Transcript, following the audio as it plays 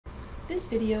This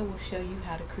video will show you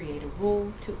how to create a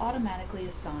rule to automatically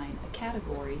assign a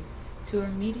category to a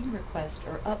meeting request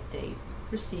or update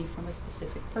received from a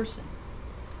specific person.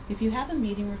 If you have a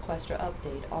meeting request or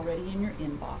update already in your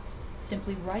inbox,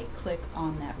 simply right-click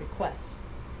on that request.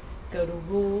 Go to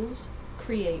Rules,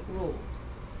 Create Rule.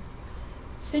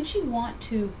 Since you want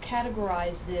to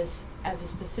categorize this as a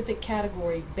specific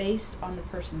category based on the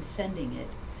person sending it,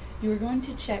 you are going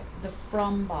to check the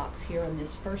From box here on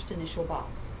this first initial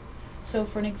box. So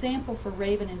for an example, for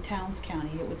Raven and Towns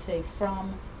County, it would say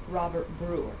From Robert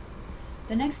Brewer.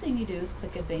 The next thing you do is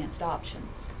click Advanced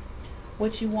Options.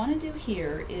 What you want to do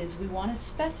here is we want to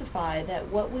specify that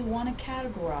what we want to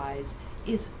categorize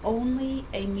is only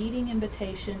a meeting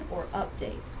invitation or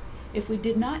update. If we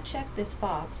did not check this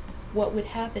box, what would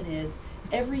happen is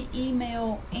every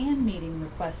email and meeting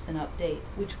request and update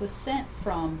which was sent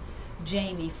from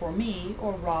Jamie for me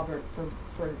or Robert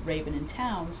for Raven and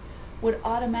Towns would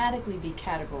automatically be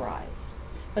categorized.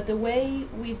 But the way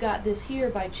we've got this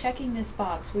here, by checking this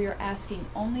box, we are asking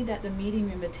only that the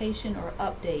meeting invitation or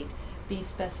update be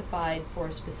specified for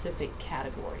a specific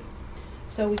category.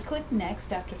 So we click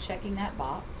Next after checking that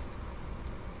box.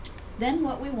 Then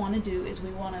what we want to do is we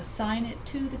want to assign it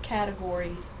to the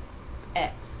categories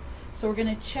X. So we're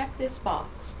going to check this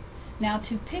box. Now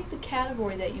to pick the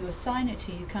category that you assign it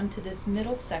to, you come to this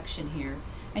middle section here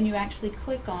and you actually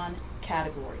click on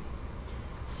Category.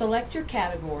 Select your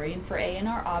category, and for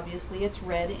A&R obviously it's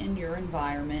red in your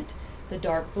environment. The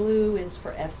dark blue is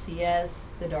for FCS,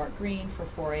 the dark green for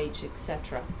 4-H,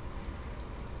 etc.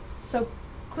 So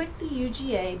click the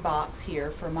UGA box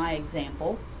here for my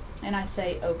example and I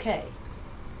say OK.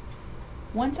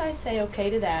 Once I say OK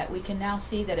to that, we can now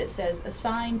see that it says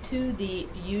Assign to the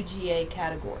UGA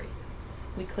category.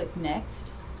 We click Next.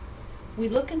 We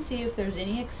look and see if there's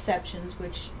any exceptions,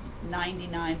 which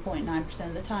 99.9%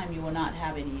 of the time you will not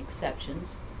have any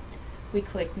exceptions. We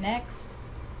click Next,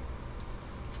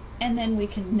 and then we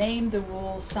can name the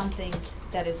rule something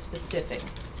that is specific.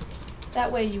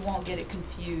 That way you won't get it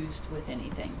confused with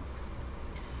anything.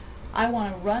 I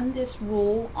want to run this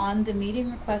rule on the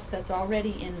meeting request that's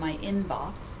already in my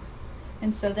inbox,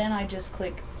 and so then I just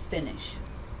click Finish.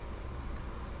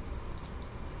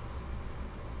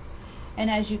 And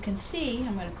as you can see,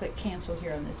 I'm going to click Cancel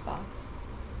here on this box.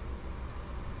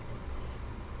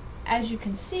 As you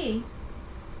can see,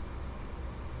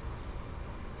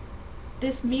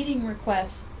 this meeting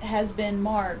request has been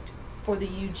marked for the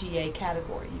UGA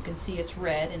category. You can see it's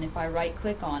red, and if I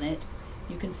right-click on it,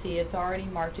 you can see it's already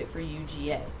marked it for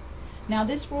UGA. Now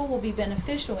this rule will be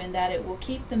beneficial in that it will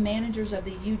keep the managers of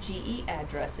the UGE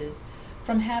addresses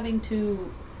from having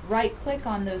to right-click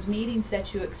on those meetings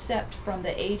that you accept from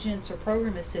the agents or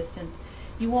program assistants.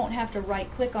 You won't have to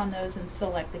right-click on those and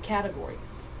select the category.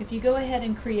 If you go ahead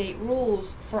and create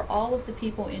rules for all of the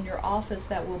people in your office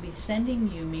that will be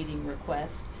sending you meeting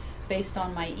requests based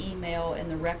on my email and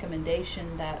the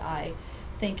recommendation that I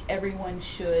think everyone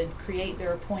should create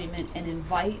their appointment and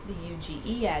invite the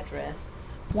UGE address,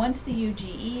 once the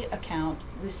UGE account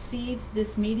receives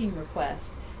this meeting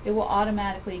request, it will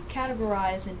automatically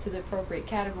categorize into the appropriate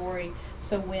category,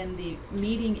 so when the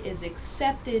meeting is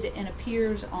accepted and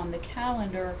appears on the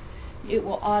calendar, it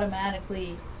will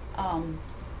automatically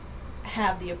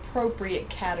have the appropriate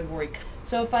category.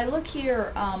 So if I look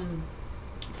here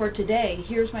for today,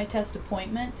 here's my test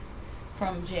appointment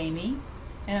from Jamie,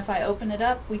 and if I open it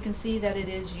up, we can see that it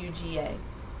is UGA.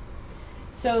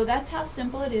 So that's how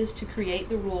simple it is to create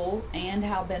the rule, and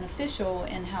how beneficial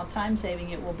and how time-saving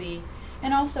it will be,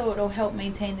 and also it'll help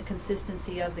maintain the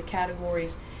consistency of the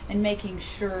categories and making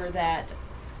sure that,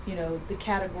 you know, the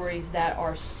categories that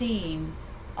are seen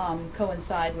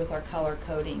coincide with our color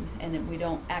coding, and that we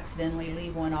don't accidentally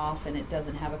leave one off and it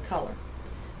doesn't have a color.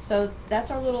 So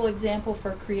that's our little example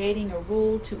for creating a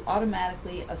rule to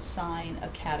automatically assign a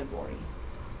category.